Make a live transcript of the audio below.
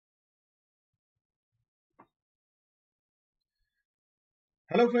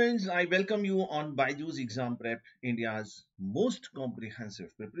Hello friends, I welcome you on BYJU'S Exam Prep, India's most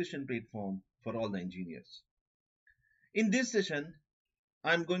comprehensive preparation platform for all the engineers. In this session,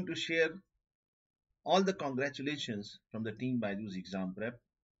 I'm going to share all the congratulations from the team BYJU'S Exam Prep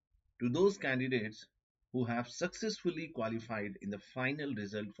to those candidates who have successfully qualified in the final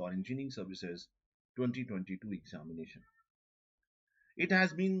result for Engineering Services 2022 examination. It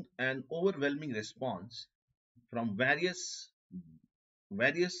has been an overwhelming response from various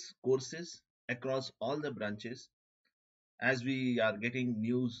courses across all the branches, as we are getting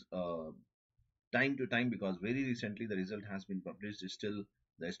news time to time, because very recently the result has been published. Still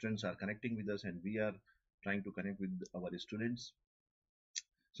the students are connecting with us and we are trying to connect with our students.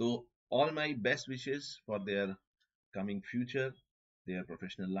 So all my best wishes for their coming future, their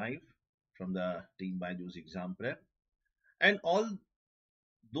professional life, from the team BYJU'S Exam Prep, and all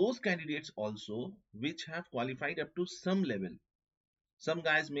those candidates also which have qualified up to some level. Some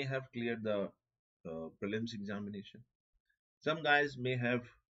guys may have cleared the prelims examination. Some guys may have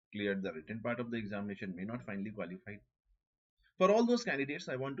cleared the written part of the examination, may not finally qualified. For all those candidates,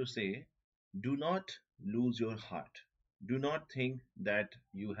 I want to say, do not lose your heart. Do not think that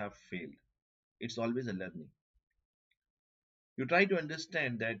you have failed. It's always a learning. You try to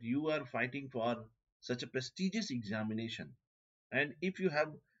understand that you are fighting for such a prestigious examination. And if you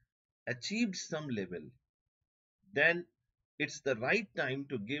have achieved some level, then it's the right time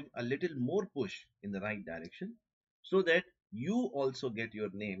to give a little more push in the right direction so that you also get your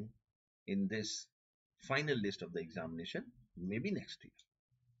name in this final list of the examination, maybe next year.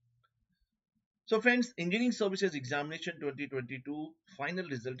 So friends, Engineering Services Examination 2022 final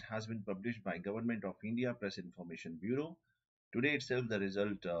result has been published by Government of India Press Information Bureau. Today itself the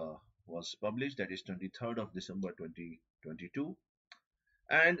result was published, that is 23rd of December 2022.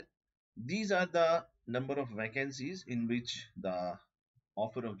 And these are the number of vacancies in which the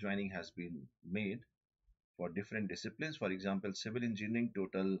offer of joining has been made for different disciplines. For example, civil engineering,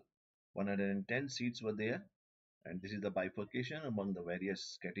 total 110 seats were there, and this is the bifurcation among the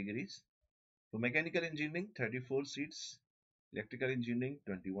various categories. For mechanical engineering, 34 seats, electrical engineering,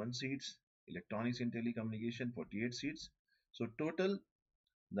 21 seats, electronics and telecommunication, 48 seats. So total,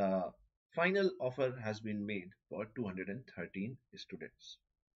 the final offer has been made for 213 students.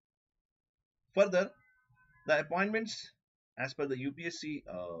 Further, the appointments, as per the UPSC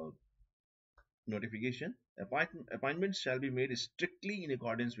notification, appointments shall be made strictly in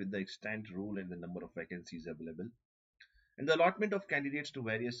accordance with the extant rule and the number of vacancies available. And the allotment of candidates to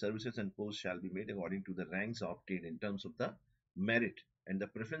various services and posts shall be made according to the ranks obtained in terms of the merit and the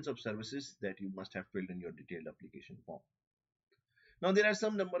preference of services that you must have filled in your detailed application form. Now, there are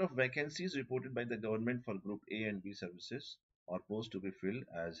some number of vacancies reported by the government for Group A and B services or posts to be filled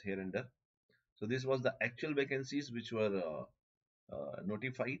as hereunder. So this was the actual vacancies which were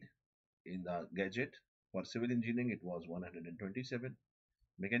notified in the gadget. For civil engineering, it was 127.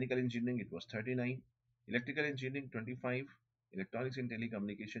 Mechanical engineering, it was 39. Electrical engineering, 25. Electronics and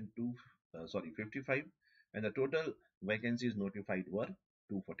telecommunication, 55. And the total vacancies notified were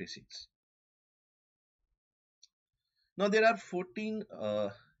 246. Now there are 14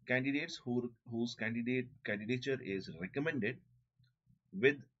 candidates whose candidature is recommended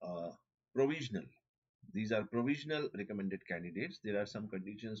with provisional. These are provisional recommended candidates. There are some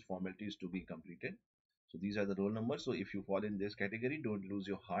conditions, formalities to be completed. So these are the roll numbers. So if you fall in this category, don't lose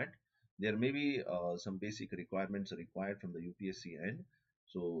your heart. There may be some basic requirements required from the UPSC end.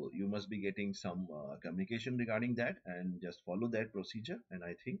 So you must be getting some communication regarding that, and just follow that procedure. And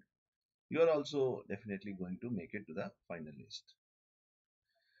I think you are also definitely going to make it to the final list.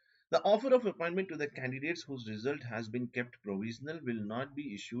 The offer of appointment to the candidates whose result has been kept provisional will not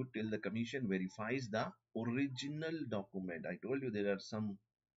be issued till the commission verifies the original document. I told you there are some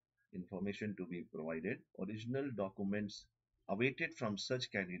information to be provided. Original documents awaited from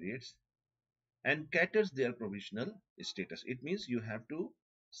such candidates and caters their provisional status. It means you have to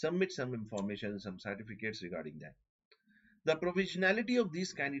submit some information, some certificates regarding that. The provisionality of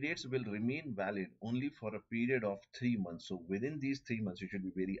these candidates will remain valid only for a period of 3 months. So within these 3 months, you should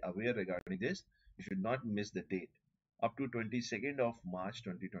be very aware regarding this. You should not miss the date. Up to 22nd of March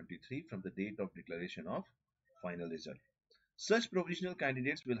 2023 from the date of declaration of final result. Such provisional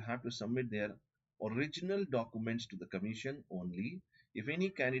candidates will have to submit their original documents to the commission only. If any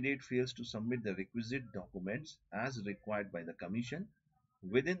candidate fails to submit the requisite documents as required by the commission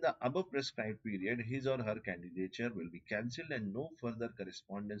within the above prescribed period, his or her candidature will be cancelled and no further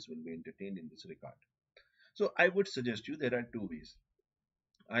correspondence will be entertained in this regard. So I would suggest you, there are two ways.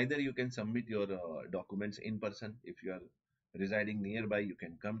 Either you can submit your documents in person. If you are residing nearby, you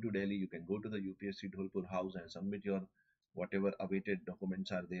can come to Delhi, you can go to the UPSC Dholpur house and submit your whatever awaited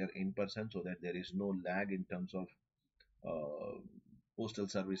documents are there in person, so that there is no lag in terms of uh, postal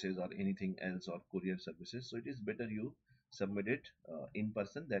services or anything else or courier services. So it is better you submit it in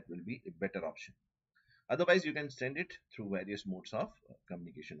person. That will be a better option. Otherwise, you can send it through various modes of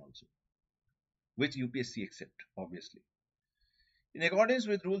communication also, which UPSC accept, obviously. In accordance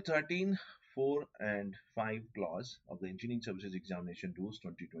with Rule 13, 4 and 5 clause of the Engineering Services Examination Rules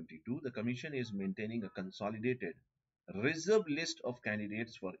 2022, the Commission is maintaining a consolidated reserve list of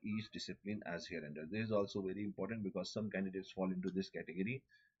candidates for each discipline as hereunder. This is also very important because some candidates fall into this category,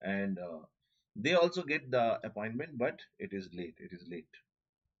 and they also get the appointment, but it is late. It is late.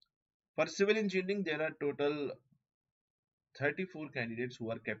 For civil engineering, there are total 34 candidates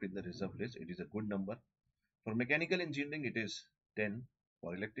who are kept in the reserve list. It is a good number. For mechanical engineering, it is 10.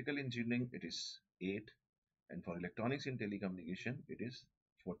 For electrical engineering, it is 8. And for electronics and telecommunication, it is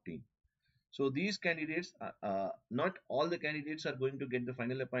 14. So these candidates, not all the candidates are going to get the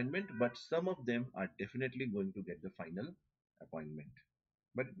final appointment, but some of them are definitely going to get the final appointment.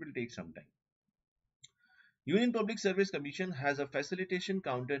 But it will take some time. Union Public Service Commission has a facilitation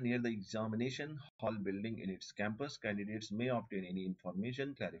counter near the examination hall building in its campus. Candidates may obtain any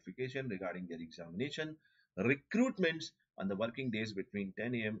information, clarification regarding their examination, recruitments on the working days between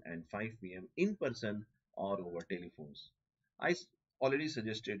 10 a.m. and 5 p.m. in person or over telephones. I already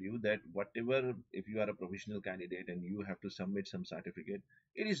suggested you that whatever, if you are a professional candidate and you have to submit some certificate,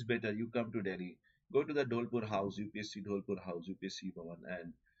 it is better you come to Delhi, go to the Dholpur House, UPSC Dholpur House, UPSC Bhavan,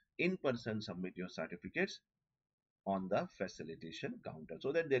 and in person submit your certificates on the facilitation counter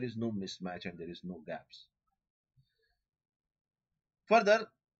so that there is no mismatch and there is no gaps. Further,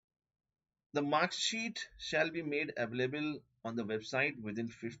 the mark sheet shall be made available on the website within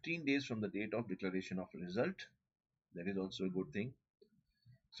 15 days from the date of declaration of result. That is also a good thing.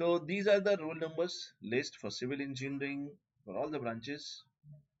 So these are the roll numbers list for civil engineering for all the branches.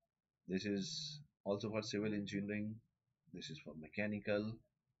 This is also for civil engineering. This is for mechanical.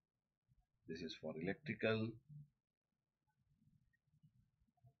 This is for electrical.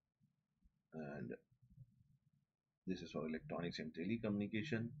 And this is for electronics and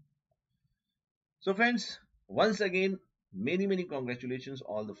telecommunication. So friends, once again, many congratulations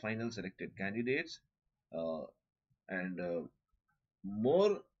all the final selected candidates. Uh, and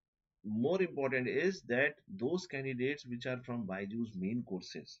more important is that those candidates which are from BYJU'S main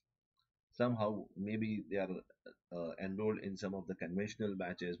courses, somehow maybe they are enrolled in some of the conventional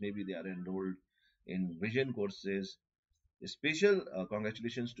batches, maybe they are enrolled in vision courses. Special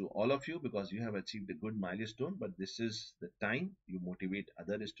congratulations to all of you because you have achieved a good milestone, but this is the time you motivate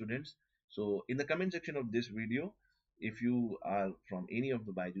other students. So in the comment section of this video, if you are from any of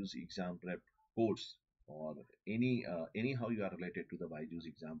the BYJU'S exam prep course or anyhow you are related to the BYJU'S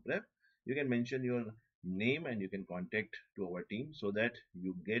exam prep, you can mention your name and you can contact to our team so that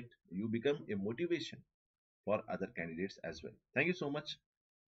you become a motivation for other candidates as well. Thank you so much.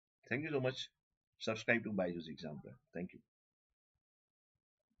 Thank you so much. Subscribe to BYJU'S exam prep. Thank you.